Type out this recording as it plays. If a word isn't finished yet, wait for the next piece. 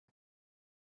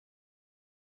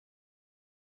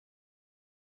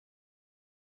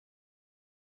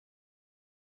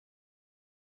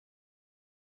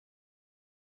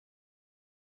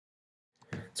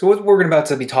So what we're about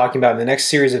to be talking about in the next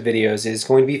series of videos is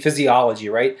going to be physiology,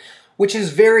 right? Which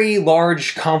is very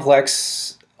large,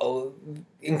 complex,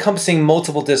 encompassing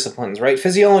multiple disciplines, right?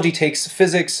 Physiology takes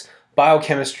physics,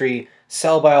 biochemistry,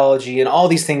 cell biology, and all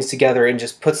these things together and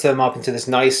just puts them up into this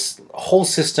nice whole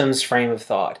systems frame of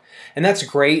thought. And that's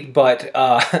great, but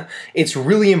it's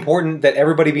really important that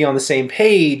everybody be on the same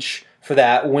page for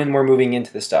that when we're moving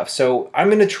into this stuff. So I'm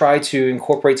going to try to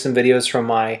incorporate some videos from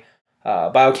my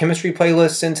biochemistry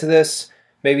playlists into this,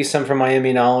 maybe some from my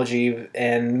immunology,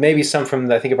 and maybe some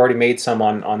from, I think I've already made some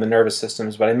on the nervous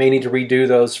systems, but I may need to redo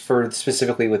those for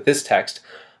specifically with this text.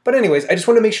 But anyways, I just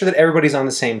want to make sure that everybody's on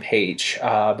the same page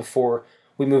before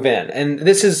we move in. And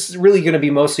this is really going to be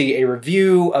mostly a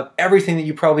review of everything that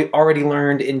you probably already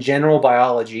learned in general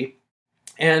biology.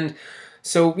 And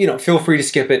so, you know, feel free to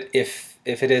skip it if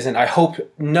it isn't. I hope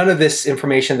none of this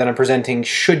information that I'm presenting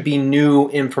should be new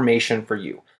information for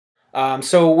you.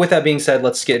 So with that being said,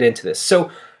 let's get into this. So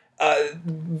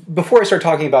before I start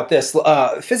talking about this,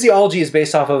 physiology is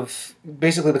based off of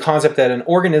basically the concept that an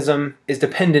organism is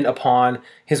dependent upon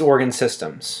his organ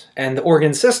systems. And the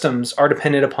organ systems are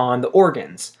dependent upon the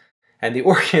organs. And the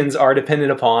organs are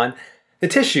dependent upon the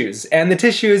tissues. And the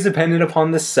tissue is dependent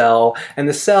upon the cell. And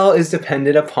the cell is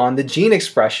dependent upon the gene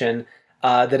expression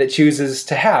that it chooses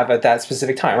to have at that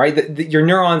specific time, right? Your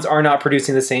neurons are not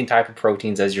producing the same type of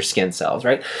proteins as your skin cells,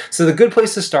 right? So the good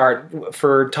place to start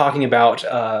for talking about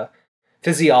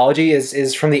physiology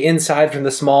is from the inside, from the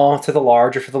small to the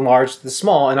large, or from the large to the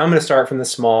small, and I'm going to start from the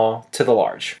small to the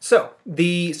large. So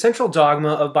the central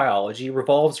dogma of biology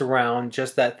revolves around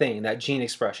just that thing, that gene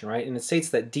expression, right? And it states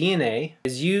that DNA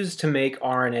is used to make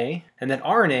RNA, and that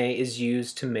RNA is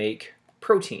used to make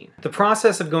protein. The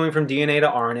process of going from DNA to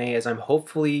RNA, as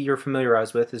hopefully you're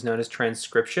familiarized with, is known as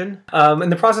transcription.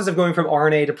 And the process of going from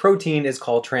RNA to protein is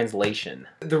called translation.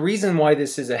 The reason why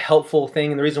this is a helpful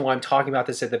thing, and the reason why I'm talking about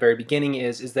this at the very beginning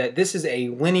is that this is a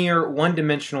linear,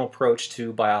 one-dimensional approach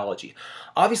to biology.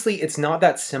 Obviously, it's not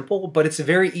that simple, but it's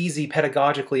very easy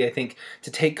pedagogically, I think,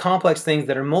 to take complex things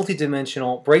that are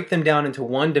multidimensional, break them down into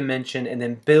one dimension, and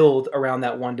then build around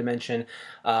that one dimension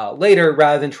later,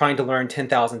 rather than trying to learn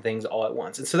 10,000 things all at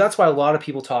once. And so that's why a lot of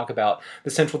people talk about the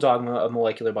central dogma of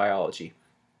molecular biology.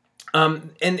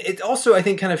 And it also, I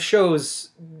think, kind of shows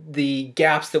the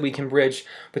gaps that we can bridge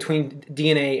between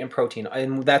DNA and protein,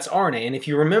 and that's RNA. And if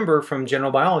you remember from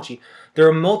general biology, there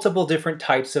are multiple different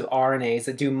types of RNAs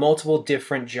that do multiple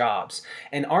different jobs.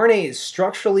 And RNA is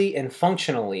structurally and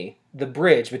functionally the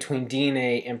bridge between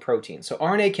DNA and protein. So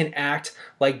RNA can act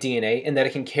like DNA in that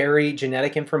it can carry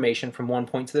genetic information from one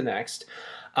point to the next.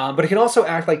 But it can also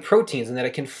act like proteins in that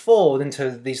it can fold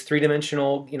into these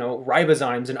three-dimensional,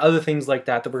 ribozymes and other things like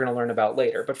that we're going to learn about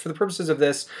later. But for the purposes of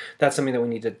this, that's something that we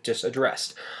need to just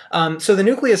address. So the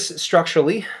nucleus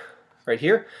structurally, right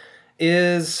here,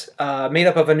 is made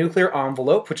up of a nuclear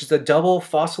envelope, which is a double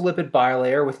phospholipid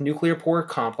bilayer with nuclear pore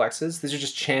complexes. These are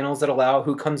just channels that allow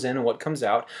who comes in and what comes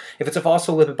out. If it's a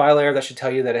phospholipid bilayer, that should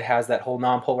tell you that it has that whole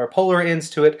nonpolar polar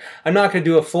ends to it. I'm not going to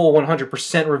do a full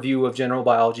 100% review of general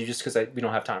biology just because we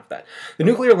don't have time for that. The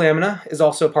nuclear lamina is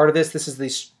also a part of this. This is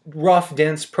the rough,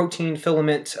 dense protein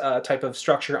filament type of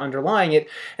structure underlying it.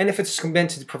 And if it's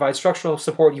meant to provide structural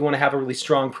support, you want to have a really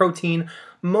strong protein.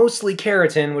 Mostly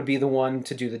keratin would be the one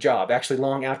to do the job. Actually,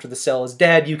 long after the cell is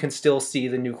dead, you can still see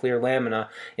the nuclear lamina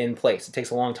in place. It takes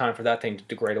a long time for that thing to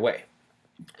degrade away.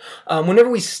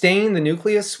 Whenever we stain the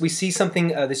nucleus, we see something,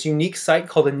 this unique site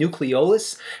called a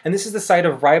nucleolus, and this is the site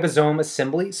of ribosome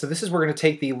assembly. So this is where we're going to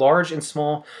take the large and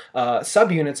small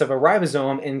subunits of a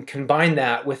ribosome and combine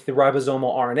that with the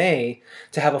ribosomal RNA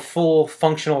to have a full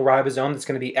functional ribosome that's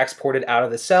going to be exported out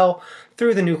of the cell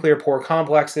through the nuclear pore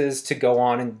complexes to go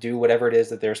on and do whatever it is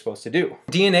that they're supposed to do.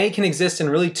 DNA can exist in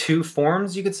really two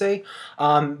forms, you could say.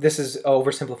 This is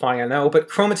oversimplifying, I know, but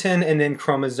chromatin and then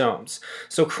chromosomes.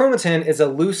 So chromatin is a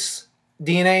loose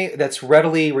DNA that's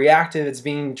readily reactive, it's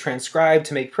being transcribed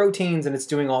to make proteins, and it's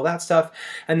doing all that stuff.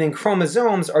 And then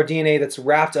chromosomes are DNA that's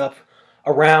wrapped up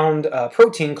around a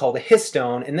protein called a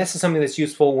histone, and this is something that's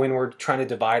useful when we're trying to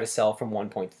divide a cell from one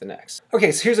point to the next.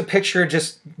 Okay, so here's a picture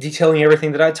just detailing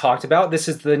everything that I talked about. This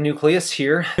is the nucleus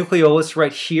here, nucleolus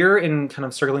right here, and kind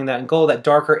of circling that in gold, that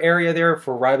darker area there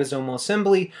for ribosomal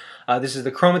assembly. This is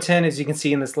the chromatin, as you can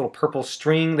see in this little purple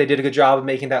string. They did a good job of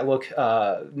making that look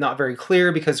not very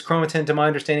clear, because chromatin, to my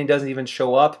understanding, doesn't even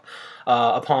show up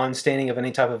upon staining of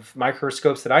any type of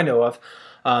microscopes that I know of.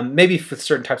 Maybe with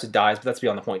certain types of dyes, but that's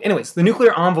beyond the point. Anyways, the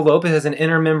nuclear envelope, it has an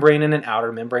inner membrane and an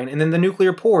outer membrane, and then the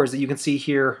nuclear pores that you can see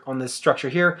here on this structure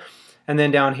here, And then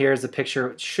down here is a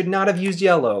picture, should not have used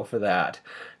yellow for that.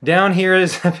 Down here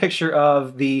is a picture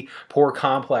of the pore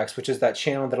complex, which is that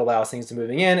channel that allows things to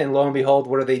moving in, and lo and behold,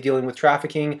 what are they dealing with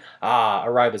trafficking? Ah, a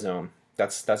ribosome.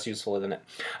 That's useful, isn't it?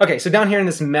 Okay, so down here in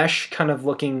this mesh kind of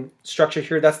looking structure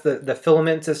here, that's the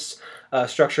filamentous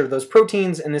structure of those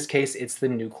proteins. In this case, it's the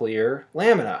nuclear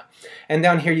lamina. And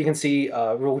down here you can see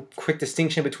a real quick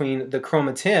distinction between the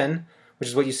chromatin, which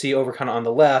is what you see over kind of on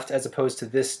the left, as opposed to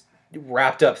this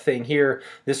wrapped up thing here.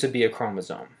 This would be a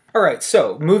chromosome. All right,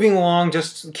 so moving along,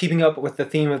 just keeping up with the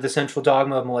theme of the central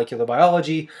dogma of molecular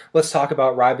biology, let's talk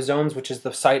about ribosomes, which is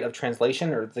the site of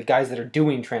translation, or the guys that are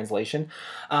doing translation.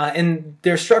 And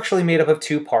they're structurally made up of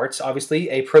two parts, obviously,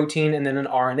 a protein and then an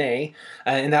RNA.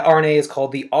 And that RNA is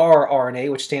called the rRNA,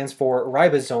 which stands for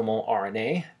ribosomal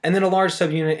RNA, and then a large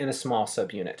subunit and a small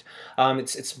subunit.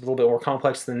 It's a little bit more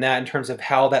complex than that in terms of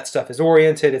how that stuff is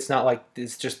oriented. It's not like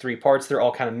it's just three parts. They're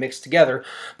all kind of mixed together,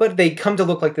 but they come to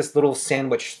look like this little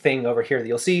sandwich thing over here that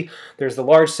you'll see. There's the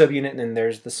large subunit and then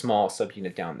there's the small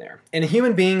subunit down there. In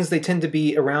human beings, they tend to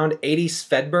be around 80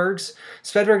 Svedbergs.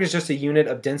 Svedberg is just a unit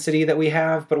of density that we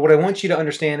have, but what I want you to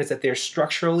understand is that they're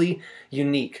structurally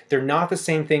unique. They're not the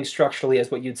same thing structurally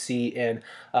as what you'd see in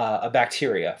a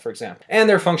bacteria, for example. And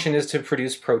their function is to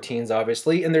produce proteins,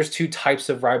 obviously, and there's two types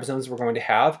of ribosomes we're going to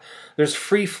have. There's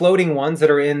free-floating ones that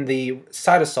are in the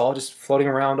cytosol, just floating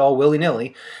around all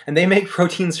willy-nilly, and they make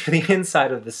proteins for the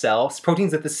inside of the cell,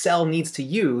 proteins that the cell needs to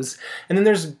use. And then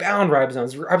there's bound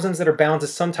ribosomes, ribosomes that are bound to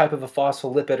some type of a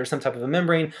phospholipid or some type of a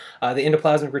membrane, the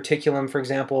endoplasmic reticulum, for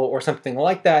example, or something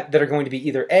like that, that are going to be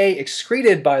either A,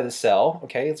 excreted by the cell,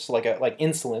 okay, it's like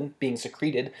insulin being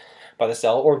secreted by the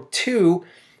cell, or two,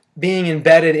 being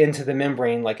embedded into the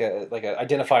membrane like a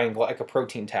identifying like a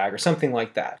protein tag or something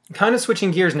like that. Kind of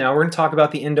switching gears now, we're going to talk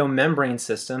about the endomembrane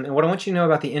system. And what I want you to know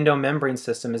about the endomembrane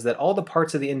system is that all the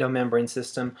parts of the endomembrane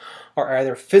system are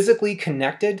either physically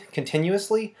connected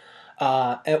continuously,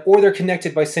 or they're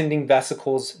connected by sending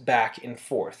vesicles back and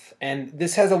forth. And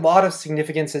this has a lot of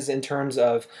significances in terms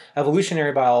of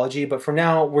evolutionary biology, but for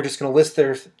now, we're just going to list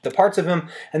the parts of them,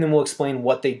 and then we'll explain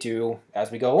what they do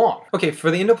as we go along. Okay, for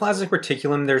the endoplasmic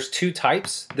reticulum, there's two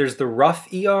types. There's the rough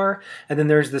ER, and then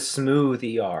there's the smooth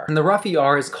ER. And the rough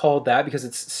ER is called that because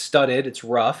it's studded, it's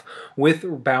rough,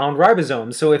 with bound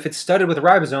ribosomes. So if it's studded with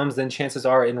ribosomes, then chances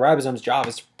are in ribosomes' job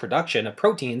is production of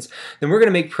proteins, then we're going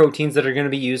to make proteins that are going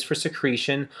to be used for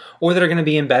secretion or that are going to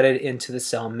be embedded into the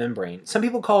cell membrane. Some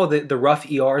people call the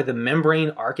rough ER the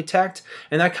membrane architect,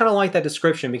 and I kind of like that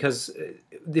description because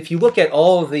if you look at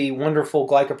all of the wonderful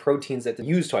glycoproteins that they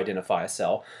use to identify a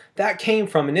cell, that came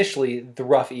from initially the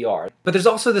rough ER. But there's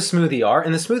also the smooth ER,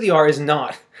 and the smooth ER is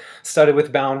not studded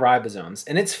with bound ribosomes,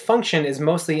 and its function is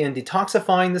mostly in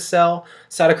detoxifying the cell.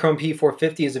 Cytochrome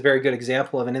P450 is a very good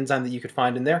example of an enzyme that you could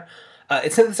find in there.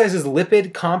 It synthesizes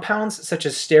lipid compounds such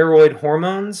as steroid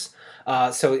hormones,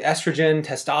 so estrogen,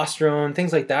 testosterone,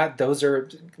 things like that. Those are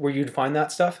where you'd find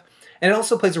that stuff. And it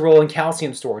also plays a role in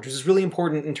calcium storage, which is really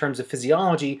important in terms of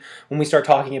physiology when we start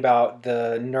talking about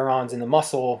the neurons in the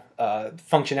muscle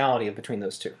functionality between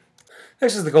those two.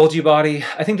 Next is the Golgi body.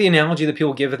 I think the analogy that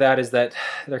people give of that is that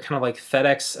they're kind of like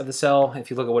FedEx of the cell.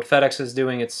 If you look at what FedEx is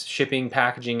doing, it's shipping,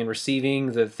 packaging, and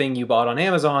receiving the thing you bought on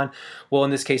Amazon. Well, in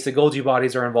this case, the Golgi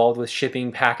bodies are involved with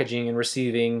shipping, packaging, and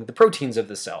receiving the proteins of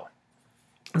the cell.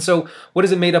 And so what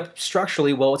is it made up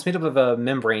structurally? Well, it's made up of a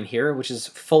membrane here, which is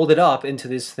folded up into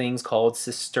these things called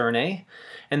cisternae.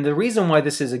 And the reason why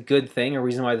this is a good thing, or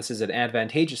reason why this is an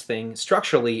advantageous thing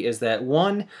structurally, is that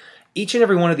one, each and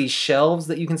every one of these shelves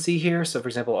that you can see here, so for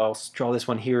example, I'll draw this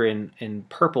one here in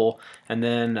purple and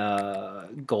then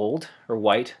gold or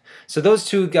white. So those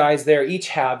two guys there each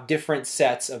have different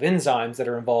sets of enzymes that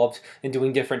are involved in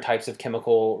doing different types of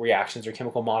chemical reactions or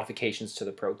chemical modifications to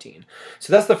the protein.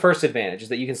 So that's the first advantage, is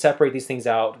that you can separate these things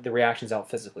out, the reactions out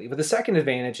physically. But the second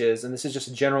advantage is, and this is just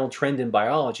a general trend in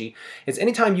biology, is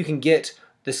anytime you can get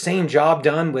the same job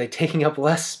done by taking up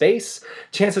less space,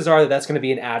 chances are that that's going to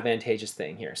be an advantageous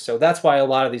thing here. So that's why a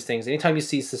lot of these things, anytime you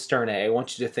see cisternae, I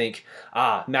want you to think,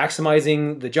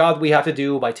 maximizing the job we have to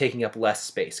do by taking up less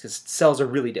space, because cells are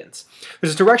really dense.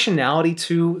 There's a directionality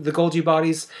to the Golgi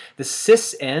bodies. The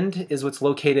cis end is what's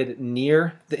located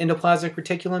near the endoplasmic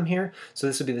reticulum here. So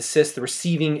this would be the cis, the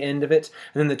receiving end of it.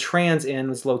 And then the trans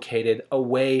end is located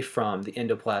away from the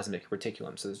endoplasmic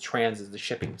reticulum. So the trans is the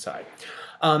shipping side.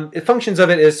 The functions of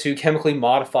it is to chemically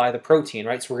modify the protein,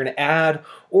 right? So we're going to add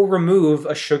or remove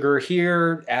a sugar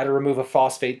here, add or remove a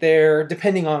phosphate there,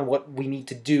 depending on what we need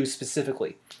to do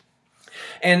specifically.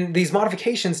 And these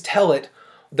modifications tell it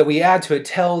that we add to it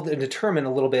tell and determine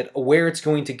a little bit where it's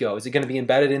going to go. Is it going to be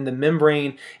embedded in the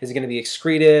membrane? Is it going to be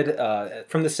excreted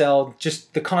from the cell?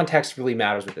 Just the context really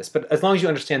matters with this. But as long as you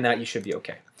understand that, you should be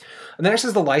okay. And the next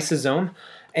is the lysosome.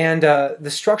 And the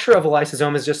structure of a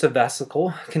lysosome is just a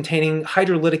vesicle containing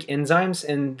hydrolytic enzymes,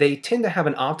 and they tend to have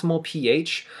an optimal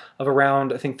pH of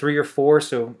around, I think, 3 or 4,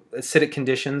 so acidic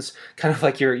conditions, kind of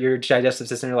like your digestive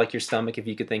system or like your stomach, if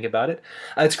you could think about it.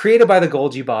 It's created by the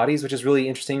Golgi bodies, which is really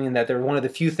interesting in that they're one of the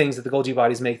few things that the Golgi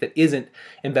bodies make that isn't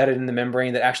embedded in the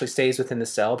membrane, that actually stays within the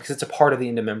cell, because it's a part of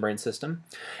the endomembrane system.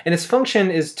 And its function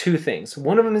is 2 things.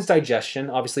 One of them is digestion,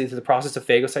 obviously through the process of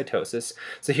phagocytosis.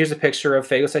 So here's a picture of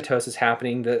phagocytosis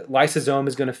happening. The lysosome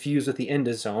is going to fuse with the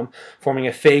endosome, forming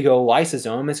a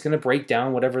phagolysosome. It's going to break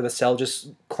down whatever the cell just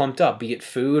clumped up, be it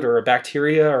food or a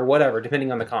bacteria or whatever,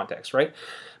 depending on the context, right?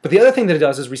 But the other thing that it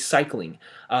does is recycling.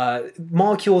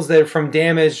 Molecules that are from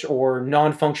damaged or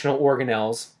non-functional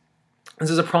organelles. This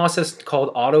is a process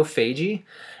called autophagy,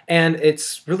 and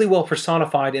it's really well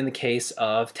personified in the case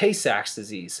of Tay-Sachs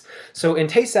disease. So in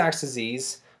Tay-Sachs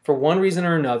disease, for one reason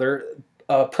or another,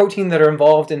 a protein that are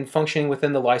involved in functioning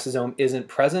within the lysosome isn't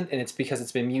present, and it's because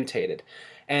it's been mutated.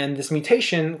 And this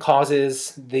mutation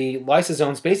causes the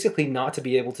lysosomes basically not to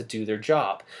be able to do their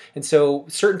job. And so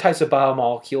certain types of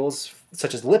biomolecules,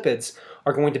 such as lipids,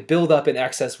 are going to build up in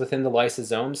excess within the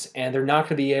lysosomes, and they're not going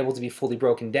to be able to be fully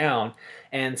broken down.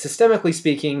 And systemically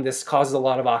speaking, this causes a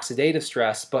lot of oxidative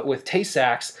stress, but with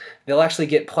Tay-Sachs, they'll actually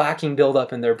get plaquing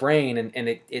buildup in their brain,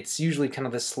 and it's usually kind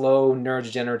of a slow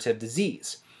neurodegenerative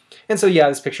disease. And so yeah,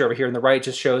 this picture over here on the right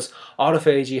just shows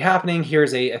autophagy happening.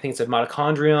 Here's I think it's a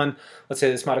mitochondrion. Let's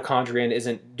say this mitochondrion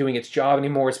isn't doing its job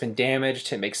anymore. It's been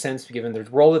damaged. It makes sense given the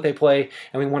role that they play.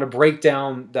 And we want to break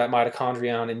down that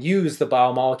mitochondrion and use the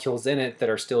biomolecules in it that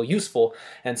are still useful.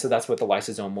 And so that's what the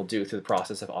lysosome will do through the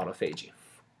process of autophagy.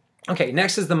 Okay,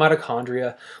 next is the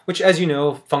mitochondria, which, as you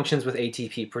know, functions with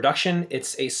ATP production.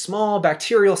 It's a small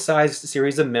bacterial-sized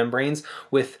series of membranes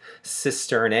with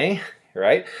cisternae,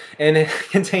 right? And it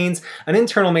contains an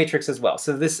internal matrix as well.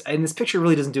 So this picture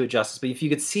really doesn't do it justice, but if you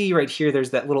could see right here,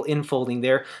 there's that little infolding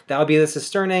there. That would be the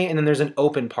cisternae, and then there's an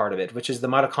open part of it, which is the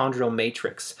mitochondrial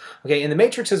matrix. Okay, and the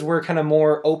matrix is where kind of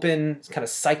more open, kind of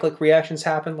cyclic reactions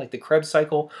happen, like the Krebs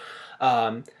cycle.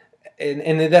 And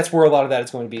that's where a lot of that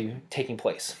is going to be taking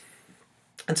place.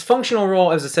 Its functional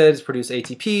role, as I said, is produce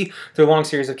ATP through a long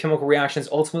series of chemical reactions.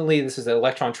 Ultimately, this is an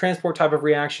electron transport type of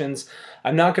reactions.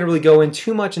 I'm not going to really go in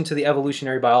too much into the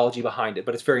evolutionary biology behind it,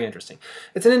 but it's very interesting.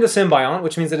 It's an endosymbiont,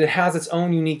 which means that it has its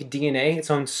own unique DNA,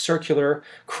 its own circular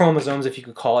chromosomes, if you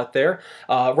could call it there,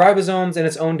 ribosomes, and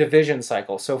its own division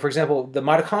cycle. So, for example, the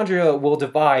mitochondria will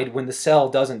divide when the cell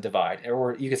doesn't divide,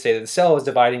 or you could say that the cell is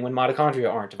dividing when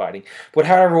mitochondria aren't dividing. But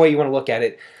however way you want to look at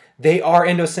it, they are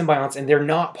endosymbionts, and they're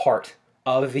not part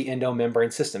of the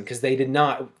endomembrane system because they did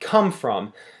not come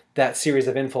from that series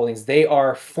of infoldings. They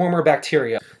are former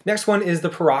bacteria. Next one is the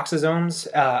peroxisomes.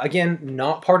 Again,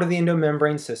 not part of the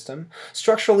endomembrane system.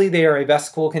 Structurally, they are a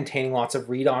vesicle containing lots of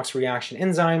redox reaction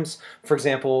enzymes. For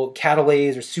example,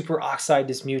 catalase or superoxide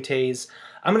dismutase.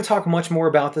 I'm going to talk much more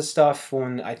about this stuff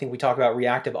when I think we talk about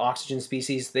reactive oxygen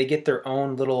species. They get their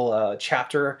own little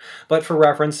chapter. But for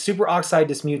reference, superoxide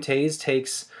dismutase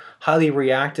takes highly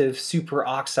reactive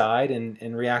superoxide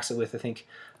and reacts it with, I think,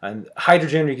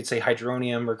 hydrogen, or you could say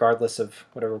hydronium, regardless of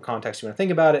whatever context you want to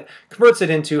think about it, converts it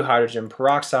into hydrogen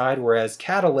peroxide, whereas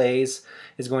catalase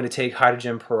is going to take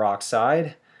hydrogen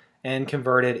peroxide and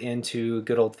convert it into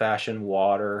good old-fashioned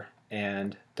water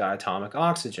and diatomic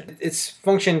oxygen. Its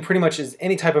function pretty much is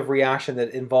any type of reaction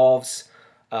that involves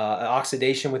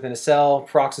oxidation within a cell.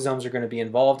 Peroxisomes are going to be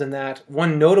involved in that.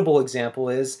 One notable example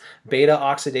is beta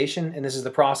oxidation, and this is the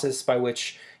process by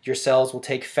which your cells will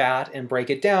take fat and break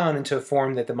it down into a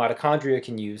form that the mitochondria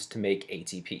can use to make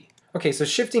ATP. Okay, so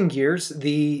shifting gears,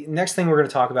 the next thing we're going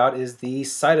to talk about is the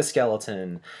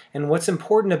cytoskeleton. And what's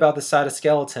important about the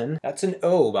cytoskeleton, that's an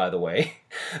O, by the way.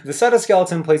 The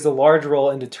cytoskeleton plays a large role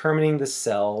in determining the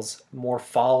cell's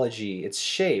morphology, its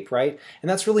shape, right? And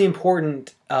that's really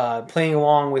important, playing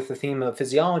along with the theme of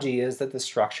physiology, is that the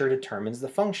structure determines the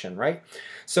function, right?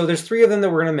 So there's 3 of them that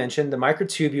we're going to mention: the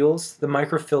microtubules, the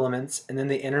microfilaments, and then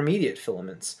the intermediate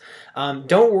filaments.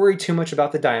 Don't worry too much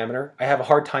about the diameter. I have a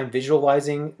hard time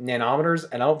visualizing nanometers,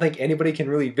 and I don't think anybody can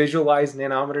really visualize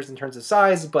nanometers in terms of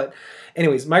size, but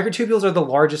anyways, microtubules are the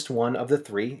largest one of the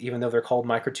 3, even though they're called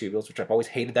microtubules, which I've always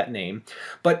hated that name.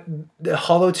 But the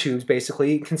hollow tubes,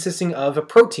 basically consisting of a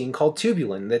protein called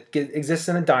tubulin that exists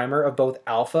in a dimer of both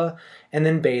alpha and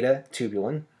then beta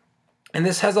tubulin. And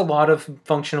this has a lot of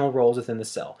functional roles within the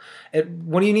cell.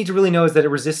 What you need to really know is that it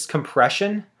resists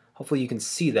compression. Hopefully you can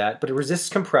see that, but it resists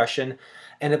compression,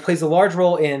 and it plays a large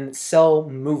role in cell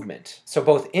movement. So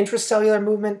both intracellular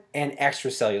movement and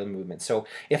extracellular movement. So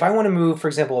if I want to move, for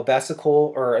example, a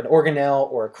vesicle or an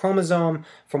organelle or a chromosome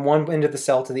from one end of the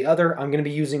cell to the other, I'm going to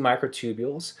be using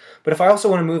microtubules. But if I also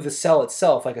want to move the cell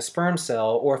itself, like a sperm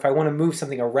cell, or if I want to move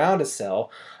something around a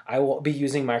cell, I will be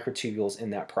using microtubules in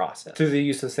that process through the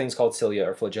use of things called cilia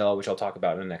or flagella, which I'll talk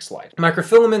about in the next slide.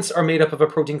 Microfilaments are made up of a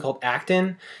protein called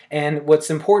actin, and what's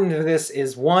important to this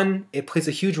is, one, it plays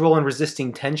a huge role in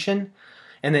resisting tension,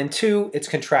 and then two, it's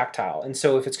contractile. And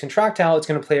so if it's contractile, it's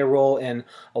going to play a role in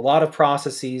a lot of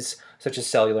processes such as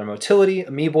cellular motility,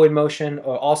 amoeboid motion,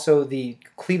 or also the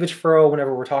cleavage furrow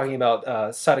whenever we're talking about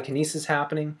cytokinesis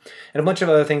happening, and a bunch of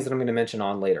other things that I'm going to mention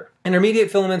on later. Intermediate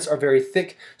filaments are very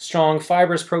thick, strong,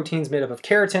 fibrous proteins made up of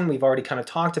keratin. We've already kind of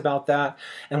talked about that.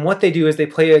 And what they do is they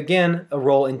play, again, a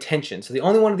role in tension. So the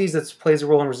only one of these that plays a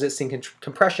role in resisting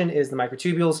compression is the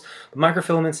microtubules. But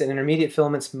microfilaments and intermediate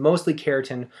filaments, mostly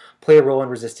keratin, play a role in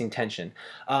resisting tension.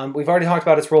 We've already talked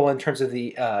about its role in terms of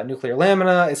the nuclear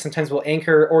lamina. It sometimes will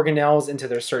anchor organelles into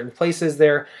their certain places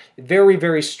there. Very,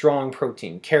 very strong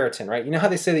protein, keratin, right? You know how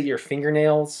they say that your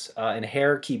fingernails and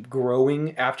hair keep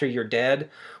growing after you're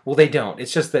dead? Well, they don't.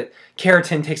 It's just that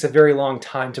keratin takes a very long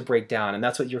time to break down, and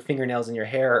that's what your fingernails and your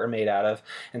hair are made out of.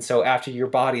 And so after your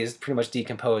body is pretty much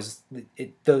decomposed,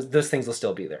 those things will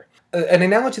still be there. An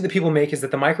analogy that people make is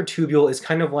that the microtubule is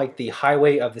kind of like the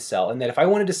highway of the cell, and that if I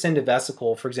wanted to send a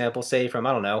vesicle, for example, say from,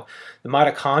 I don't know, the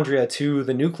mitochondria to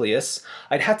the nucleus,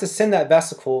 I'd have to send that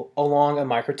vesicle along a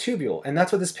microtubule, and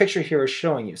that's what this picture here is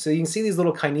showing you. So you can see these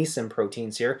little kinesin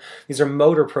proteins here. These are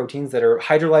motor proteins that are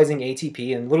hydrolyzing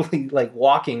ATP and literally like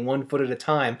walking 1 foot at a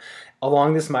time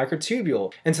along this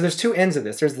microtubule. And so there's two ends of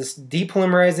this. There's this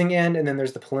depolymerizing end, and then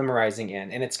there's the polymerizing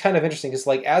end. And it's kind of interesting because,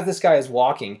 like, as this guy is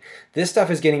walking, this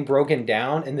stuff is getting broken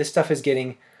down, and this stuff is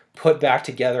getting put back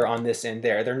together on this end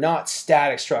there. They're not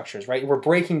static structures, right? We're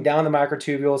breaking down the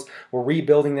microtubules, we're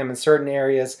rebuilding them in certain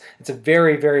areas. It's a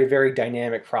very, very, very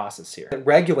dynamic process here. It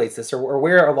regulates this, or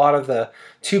where a lot of the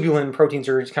tubulin proteins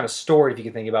are kind of stored, if you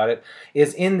can think about it,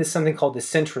 is in this something called the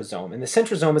centrosome. And the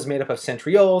centrosome is made up of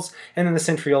centrioles, and then the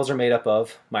centrioles are made up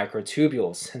of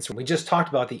microtubules. And so we just talked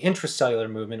about the intracellular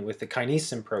movement with the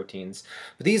kinesin proteins,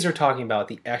 but these are talking about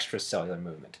the extracellular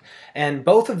movement. And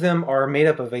both of them are made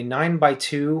up of a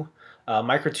 9x2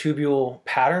 microtubule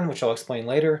pattern, which I'll explain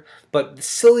later. But the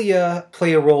cilia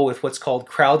play a role with what's called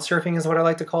crowd surfing, is what I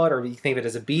like to call it, or you think of it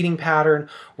as a beating pattern,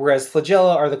 whereas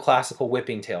flagella are the classical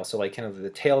whipping tail, so like kind of the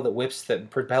tail that whips, that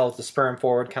propels the sperm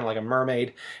forward, kind of like a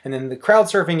mermaid. And then the crowd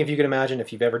surfing, if you can imagine,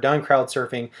 if you've ever done crowd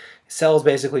surfing, cells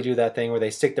basically do that thing where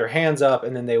they stick their hands up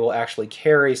and then they will actually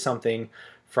carry something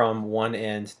from one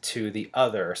end to the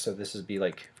other. So this would be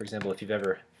like, for example, if you've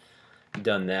ever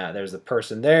done that, there's the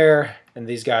person there, and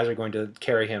these guys are going to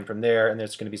carry him from there, and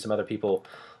there's going to be some other people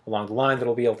along the line that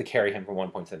will be able to carry him from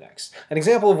one point to the next. An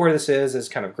example of where this is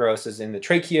kind of gross, is in the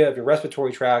trachea of your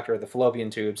respiratory tract or the fallopian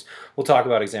tubes. We'll talk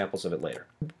about examples of it later.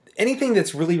 Anything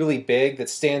that's really, really big, that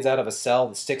stands out of a cell,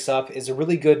 that sticks up, is a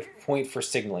really good point for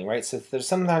signaling, right? So there's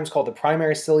sometimes called the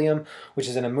primary cilium, which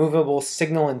is an immovable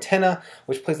signal antenna,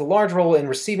 which plays a large role in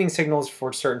receiving signals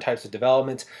for certain types of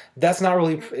development. That's not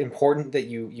really important that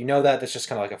you know that. That's just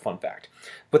kind of like a fun fact.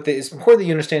 But it's important that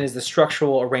you understand is the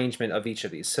structural arrangement of each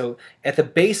of these. So at the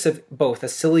base of both a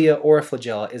cilia or a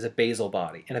flagella is a basal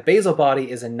body. And a basal body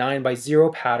is a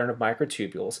 9x0 pattern of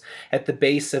microtubules at the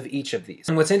base of each of these.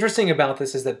 And what's interesting about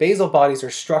this is that basal bodies are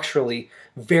structurally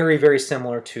very, very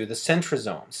similar to the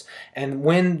centrosomes. And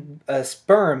when a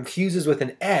sperm fuses with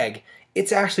an egg,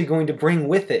 it's actually going to bring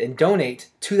with it and donate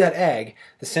to that egg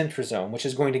the centrosome, which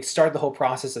is going to start the whole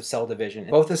process of cell division.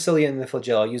 Both the cilia and the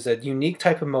flagella use a unique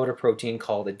type of motor protein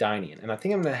called a dynein. And I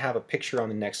think I'm going to have a picture on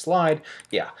the next slide,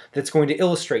 that's going to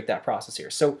illustrate that process here.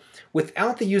 So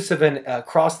without the use of a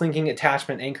cross-linking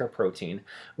attachment anchor protein,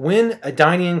 when a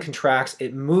dynein contracts,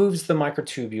 it moves the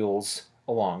microtubules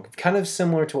along, kind of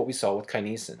similar to what we saw with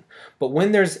kinesin. But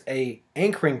when there's a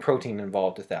anchoring protein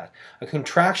involved with that, a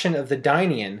contraction of the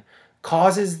dynein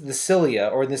causes the cilia,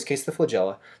 or in this case the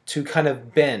flagella, to kind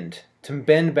of bend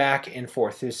back and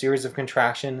forth through a series of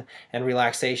contraction and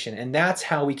relaxation. And that's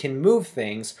how we can move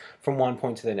things from one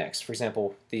point to the next. For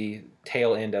example, the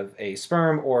tail end of a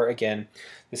sperm, or again,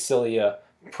 the cilia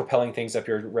propelling things up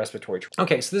your respiratory tract.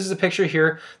 Okay, so this is a picture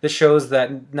here that shows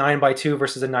that 9x2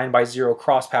 versus a 9x0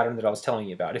 cross pattern that I was telling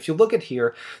you about. If you look at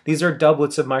here, these are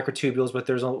doublets of microtubules, but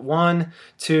there's 1,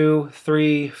 2,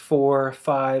 3, 4,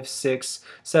 5, 6,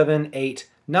 7, 8,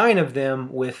 9 of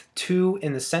them with 2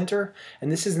 in the center,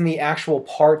 and this is in the actual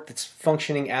part that's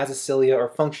functioning as a cilia or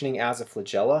functioning as a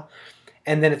flagella.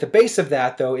 And then at the base of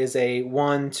that, though, is a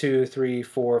 1, 2, 3,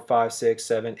 4, 5, 6,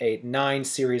 7, 8, 9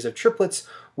 series of triplets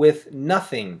with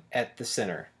nothing at the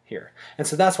center here. And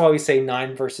so that's why we say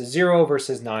 9 versus 0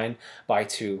 versus 9 by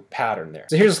 2 pattern there.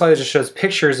 So here's a slide that just shows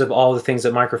pictures of all the things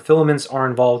that microfilaments are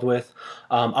involved with.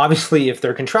 Obviously, if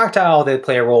they're contractile, they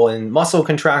play a role in muscle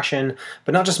contraction,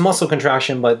 but not just muscle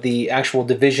contraction, but the actual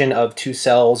division of two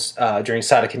cells during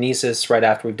cytokinesis right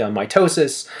after we've done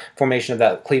mitosis, formation of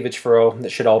that cleavage furrow.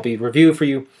 That should all be reviewed for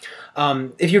you.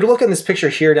 If you look at this picture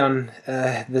here down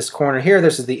this corner here,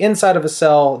 this is the inside of a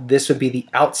cell. This would be the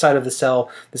outside of the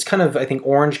cell. This kind of, I think,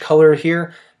 orange color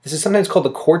here. This is sometimes called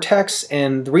the cortex,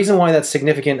 and the reason why that's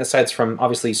significant, aside from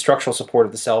obviously structural support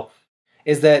of the cell,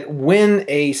 is that when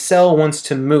a cell wants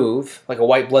to move, like a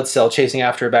white blood cell chasing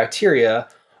after a bacteria,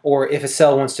 or if a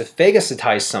cell wants to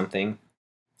phagocytize something,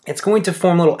 it's going to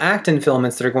form little actin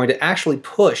filaments that are going to actually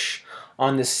push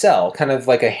on this cell, kind of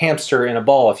like a hamster in a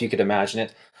ball, if you could imagine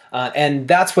it. And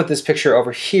that's what this picture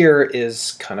over here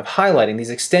is kind of highlighting.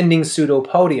 These extending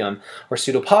pseudopodium or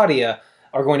pseudopodia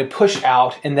are going to push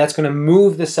out, and that's going to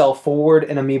move the cell forward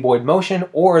in amoeboid motion,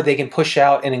 or they can push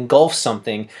out and engulf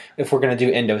something if we're going to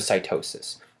do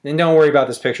endocytosis. And don't worry about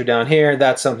this picture down here.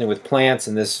 That's something with plants,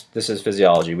 and this is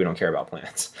physiology. We don't care about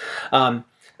plants.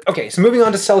 Okay, so moving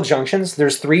on to cell junctions.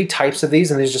 There's 3 types of these,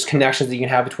 and there's just connections that you can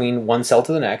have between one cell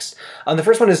to the next. The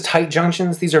first one is tight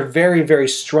junctions. These are very, very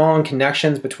strong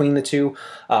connections between the two.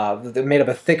 They're made up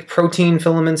of thick protein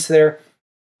filaments there.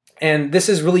 And this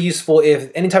is really useful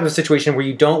if any type of situation where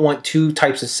you don't want 2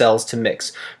 types of cells to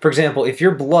mix. For example, if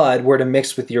your blood were to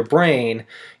mix with your brain,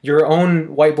 your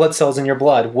own white blood cells in your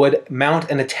blood would mount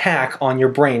an attack on your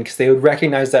brain because they would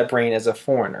recognize that brain as a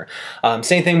foreigner.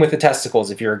 Same thing with the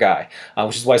testicles if you're a guy,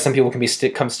 which is why some people can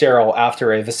become sterile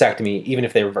after a vasectomy, even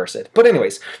if they reverse it. But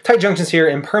anyways, tight junctions here,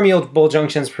 impermeable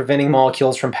junctions preventing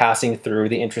molecules from passing through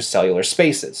the intracellular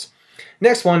spaces.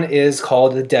 Next one is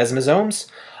called the desmosomes.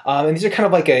 And these are kind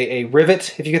of like a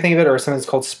rivet, if you can think of it, or something that's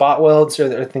called spot welds,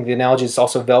 or I think the analogy is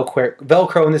also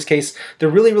Velcro in this case.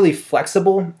 They're really, really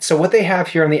flexible. So what they have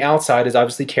here on the outside is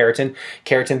obviously keratin,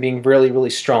 keratin being really, really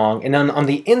strong. And on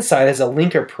the inside is a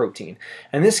linker protein.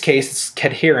 In this case, it's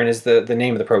cadherin is the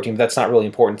name of the protein, but that's not really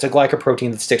important. It's a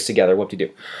glycoprotein that sticks together, whoop-de-doo.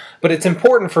 But it's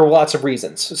important for lots of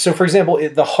reasons. So for example,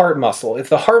 the heart muscle. If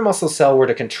the heart muscle cell were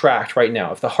to contract right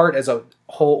now, if the heart as a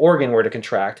whole organ were to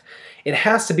contract, it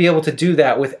has to be able to do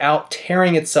that without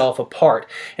tearing itself apart.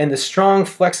 And the strong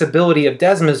flexibility of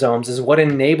desmosomes is what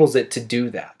enables it to do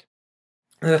that.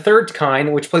 And the third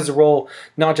kind, which plays a role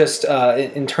not just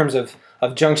in terms of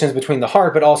junctions between the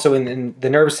heart, but also in the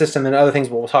nervous system and other things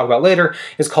we'll talk about later,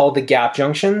 is called the gap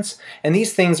junctions. And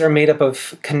these things are made up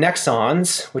of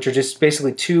connexons, which are just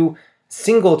basically 2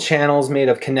 single channels made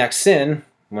of connexin,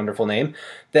 wonderful name,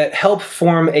 that help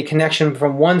form a connection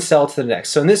from one cell to the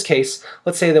next. So in this case,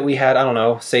 let's say that we had, I don't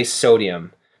know, say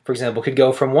sodium, for example, could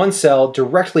go from one cell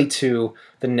directly to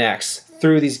the next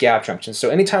through these gap junctions. So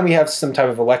anytime we have some type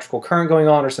of electrical current going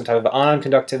on or some type of ion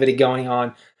conductivity going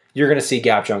on, you're going to see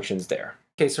gap junctions there.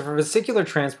 Okay, so for vesicular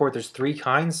transport, there's 3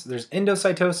 kinds. There's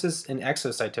endocytosis and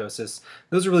exocytosis.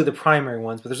 Those are really the primary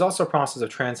ones, but there's also a process of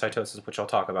transcytosis, which I'll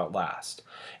talk about last.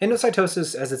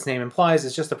 Endocytosis, as its name implies,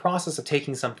 is just the process of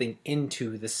taking something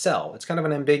into the cell. It's kind of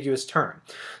an ambiguous term.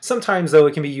 Sometimes, though,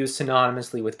 it can be used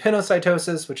synonymously with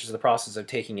pinocytosis, which is the process of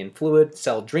taking in fluid,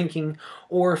 cell drinking,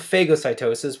 or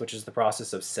phagocytosis, which is the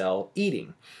process of cell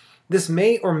eating. This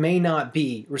may or may not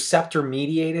be receptor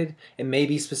mediated. It may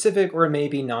be specific or it may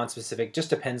be non-specific, just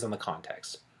depends on the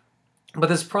context. But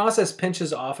this process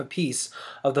pinches off a piece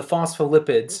of the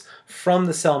phospholipids from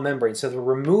the cell membrane. So they're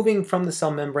removing from the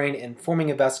cell membrane and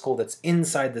forming a vesicle that's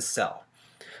inside the cell.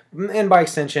 And by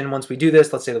extension, once we do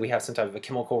this, let's say that we have some type of a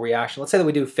chemical reaction. Let's say that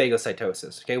we do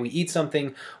phagocytosis. Okay, we eat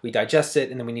something, we digest it,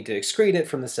 and then we need to excrete it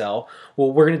from the cell.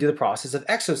 Well, we're going to do the process of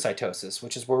exocytosis,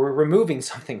 which is where we're removing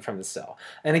something from the cell.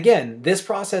 And again, this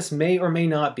process may or may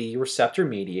not be receptor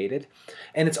mediated,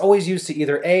 and it's always used to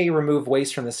either A, remove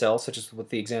waste from the cell, such as with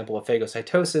the example of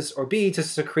phagocytosis, or B, to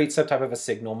secrete some type of a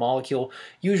signal molecule,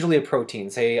 usually a protein,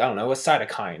 say, I don't know, a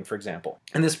cytokine, for example.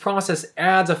 And this process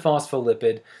adds a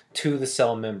phospholipid to the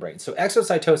cell membrane. So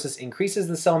exocytosis increases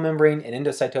the cell membrane and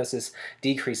endocytosis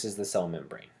decreases the cell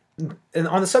membrane. And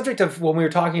on the subject of when we were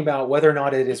talking about whether or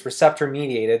not it is receptor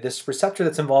mediated, this receptor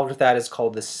that's involved with that is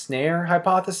called the snare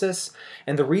hypothesis.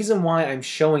 And the reason why I'm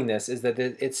showing this is that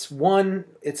it's an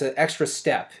extra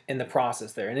step in the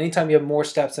process there. And anytime you have more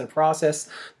steps in a process,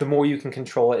 the more you can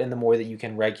control it and the more that you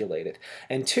can regulate it.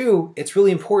 And 2, it's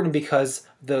really important because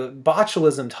the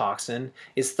botulism toxin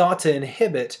is thought to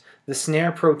inhibit the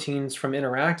snare proteins from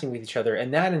interacting with each other,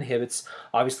 and that inhibits,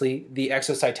 obviously, the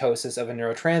exocytosis of a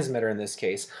neurotransmitter in this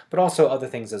case, but also other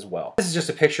things as well. This is just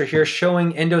a picture here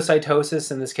showing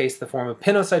endocytosis, in this case the form of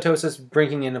pinocytosis,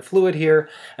 bringing in a fluid here,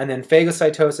 and then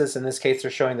phagocytosis. In this case,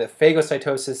 they're showing that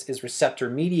phagocytosis is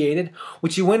receptor-mediated.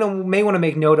 What you may want to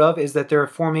make note of is that they're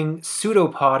forming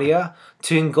pseudopodia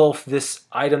to engulf this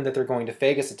item that they're going to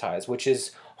phagocytize, which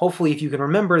is, hopefully, if you can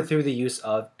remember, through the use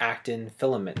of actin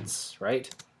filaments, right?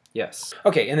 Yes.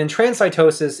 Okay, and then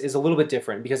transcytosis is a little bit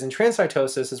different, because in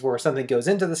transcytosis is where something goes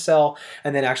into the cell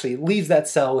and then actually leaves that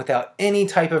cell without any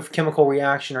type of chemical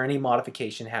reaction or any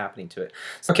modification happening to it.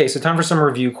 Okay, so time for some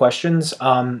review questions.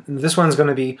 This one's going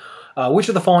to be, which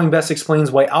of the following best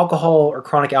explains why alcohol or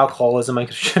chronic alcoholism, I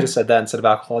should have said that instead of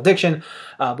alcohol addiction,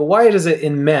 but why does it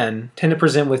in men tend to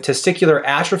present with testicular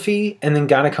atrophy and then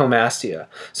gynecomastia?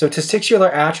 So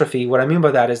testicular atrophy, what I mean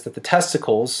by that is that the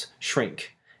testicles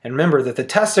shrink. And remember that the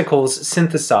testicles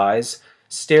synthesize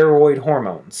steroid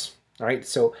hormones, right?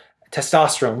 So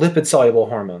testosterone, lipid-soluble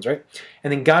hormones, right?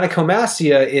 And then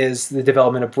gynecomastia is the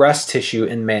development of breast tissue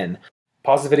in men.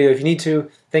 Pause the video if you need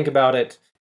to, think about it.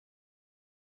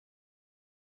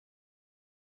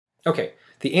 Okay,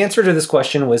 the answer to this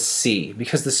question was C,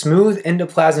 because the smooth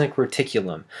endoplasmic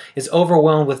reticulum is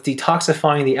overwhelmed with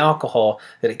detoxifying the alcohol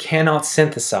that it cannot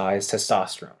synthesize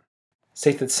testosterone.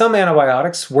 State that some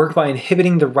antibiotics work by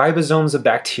inhibiting the ribosomes of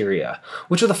bacteria.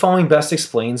 Which of the following best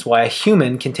explains why a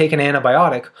human can take an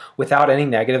antibiotic without any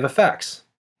negative effects?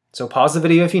 So pause the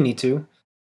video if you need to.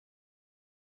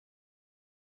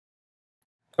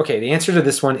 Okay, the answer to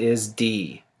this one is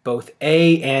D, both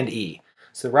A and E.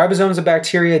 So the ribosomes of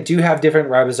bacteria do have different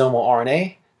ribosomal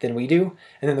RNA than we do,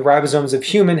 and then the ribosomes of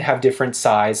human have different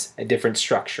size and different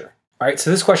structure. All right,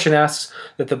 so this question asks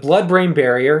that the blood-brain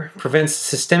barrier prevents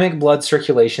systemic blood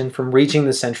circulation from reaching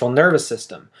the central nervous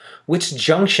system. Which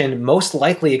junction most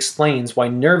likely explains why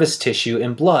nervous tissue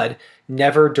and blood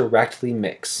never directly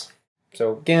mix?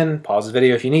 So again, pause the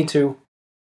video if you need to.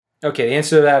 Okay, the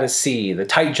answer to that is C, the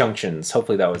tight junctions.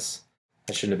 Hopefully that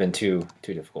shouldn't have been too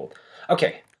difficult.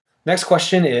 Okay, next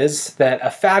question is that a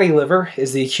fatty liver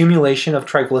is the accumulation of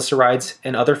triglycerides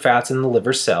and other fats in the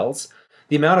liver cells.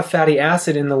 The amount of fatty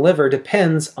acid in the liver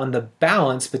depends on the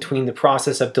balance between the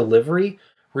process of delivery,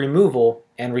 removal,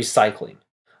 and recycling.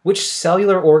 Which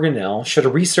cellular organelle should a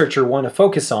researcher want to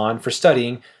focus on for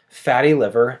studying fatty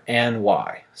liver and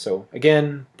why? So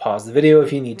again, pause the video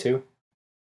if you need to.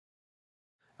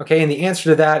 Okay, and the answer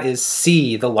to that is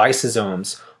C, the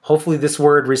lysosomes. Hopefully this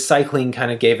word recycling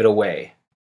kind of gave it away.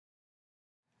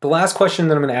 The last question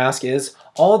that I'm going to ask is,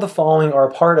 all of the following are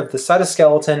a part of the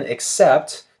cytoskeleton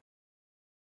except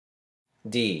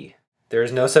D. There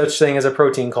is no such thing as a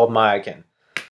protein called myosin.